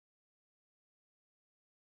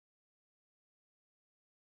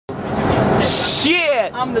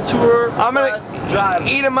shit. I'm the tour I'm gonna bus driver.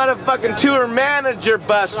 eat a motherfucking tour manager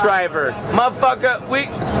bus driver. Motherfucker,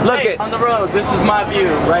 look Hey, it. on the road, this is my view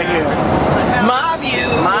right here. It's my view.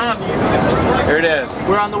 My view. Here it is.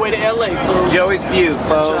 We're on the way to LA, folks. Joey's view,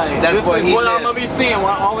 folks. That's right. That's this what is he what lives. I'm gonna be seeing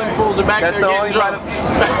while all them fools are back That's there the getting only drunk.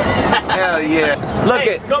 Hell yeah. Look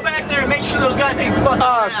Hey, it. go back there and make sure those guys ain't fucking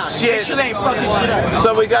around. Shit. Make sure they ain't fucking shit up.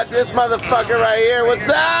 So we got this motherfucker right here. What's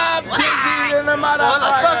up? Dizzy in the motherfucker. What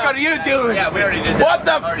the fuck are you doing? Yeah, we already did that. What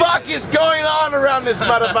the fuck is going on around this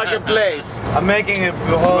motherfucking place? I'm making a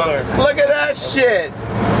beholder. Look at that shit.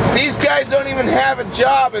 These guys don't even have a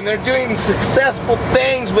job and they're doing successful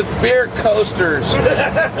things with beer coasters.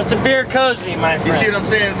 That's a beer cozy, my friend. You see what I'm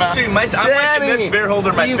saying about? Dude, I'm making this beer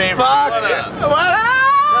holder my favorite. Fuck. What up? What up?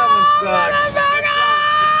 That one sucks.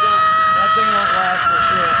 That thing won't last for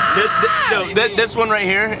shit. This one right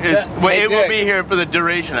here is. It will be here for the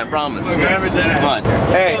duration. I promise. Come on.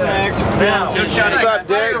 Hey. What's What's up,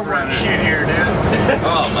 Dick? Shit here, dude.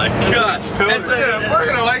 Oh my god. We're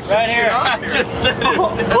gonna like some Right shit. here. I just said it.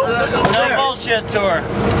 No bullshit tour.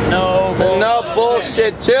 No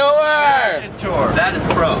bullshit tour. Tour. That is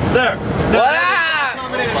pro. There. What up?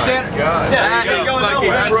 Yeah,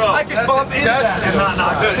 I can bump into that and not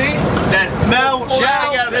knock it. See? Now,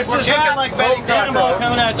 this is like Betty Cannonball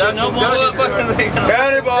coming at you. No bullshit.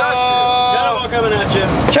 Cannonball coming at you.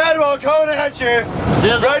 Cannonball coming at you.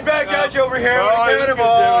 Right back at you over here with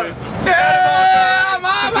Cannonball. Yeah,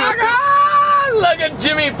 motherfucker! Look at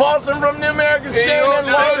Jimmy Paulson from New American Shane and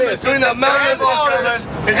Lotus. Doing the mountain Lotus.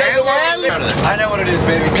 I know what it is,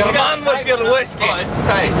 baby. Come on with your whiskey. Oh, it's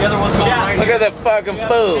tight. The other one's going right. Look at the fucking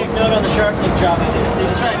food. Take note on the Shark Tank job. See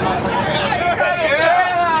what's right.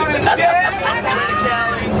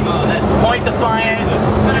 Point Defiance.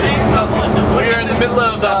 We're in the middle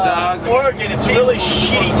of Oregon. It's a really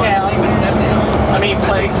shitty town. I mean,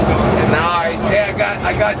 place. Nice. Yeah,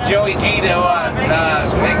 I got JoeyG to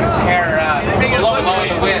make his hair blow in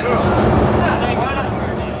the wind.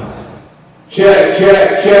 Check.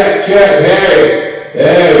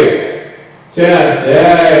 Hey. Test.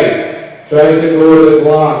 Hey. Tricycle with the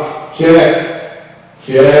block. Check.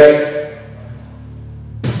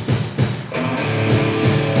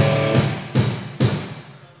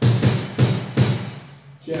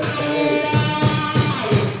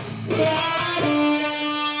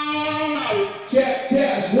 Check,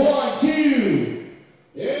 test, 1, 2.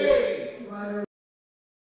 Hey.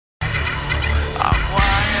 I'm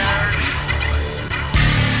wired.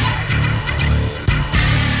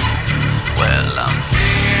 Well, I'm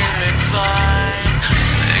feeling fine.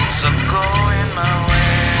 Things are going my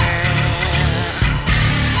way.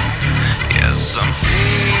 Yes, I'm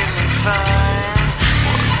feeling fine.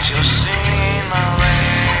 What you see my way.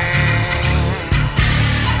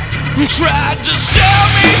 Tried to sell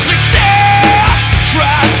me success.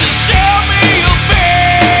 Tried to sell me your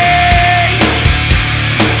fame.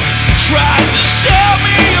 Tried to sell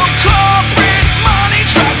me your corporate money.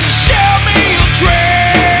 Tried to sell me your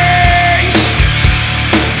dreams.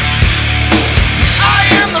 I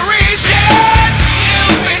am the reason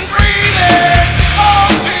you've been breathing.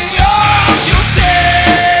 Open your eyes, you'll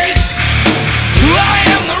see. I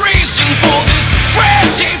am the reason for this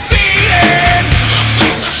frenzy beating. Looks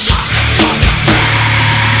like the shots have gone to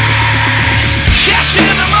cash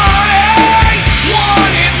in the money,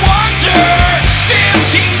 one hit wonder,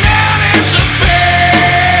 15 minutes of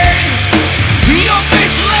pain. Your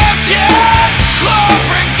face lifted,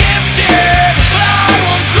 corporate gifted, but I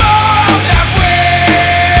won't go out that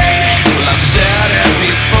way. Well, I've said it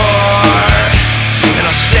before, and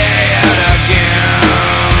I'll say it again.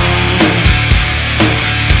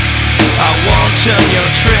 I won't turn your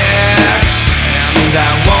tricks, and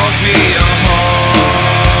I won't be your whore.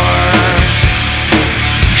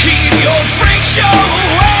 Keep your freak show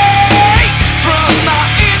away from my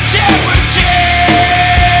integrity.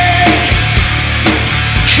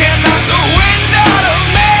 Can't knock the wind out of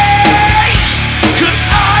me, 'cause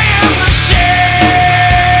I am the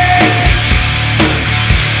same.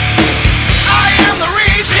 I am the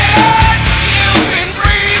reason you've been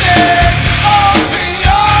breathing. Open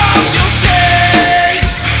your eyes, you'll see.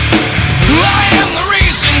 I am the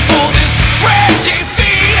reason.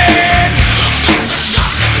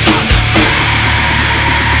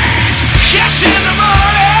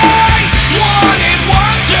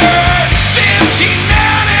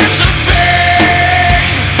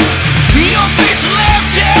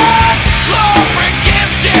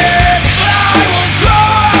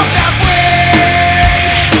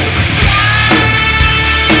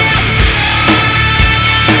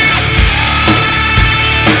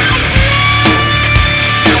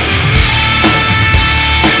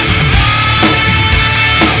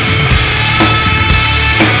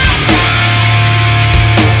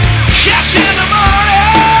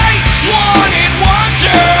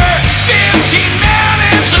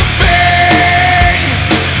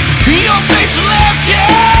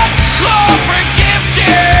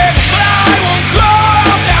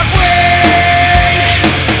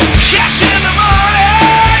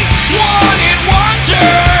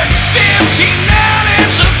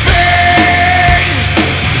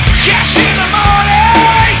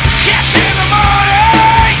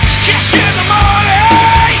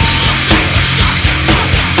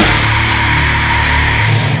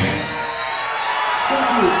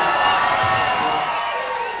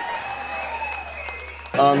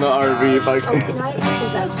 on the RV bike. Should go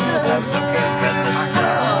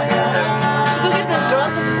get those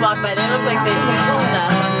girls that just walked by. They look like they do some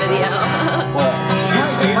stuff on video.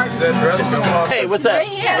 Hey, what's that? Right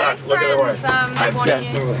here. Look at the way.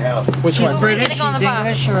 Which one? British,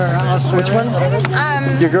 English, or Which one?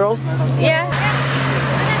 Your girls? Yeah.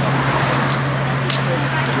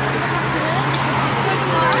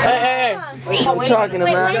 Hey. What are you talking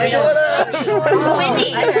about?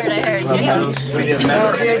 Wendy. I heard.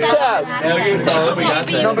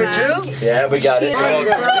 Number 2? Yeah, we got it. You're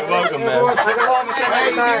welcome, man.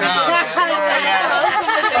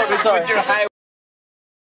 Sorry.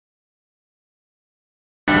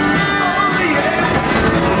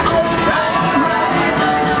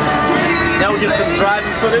 Now we get some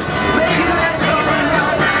driving footage.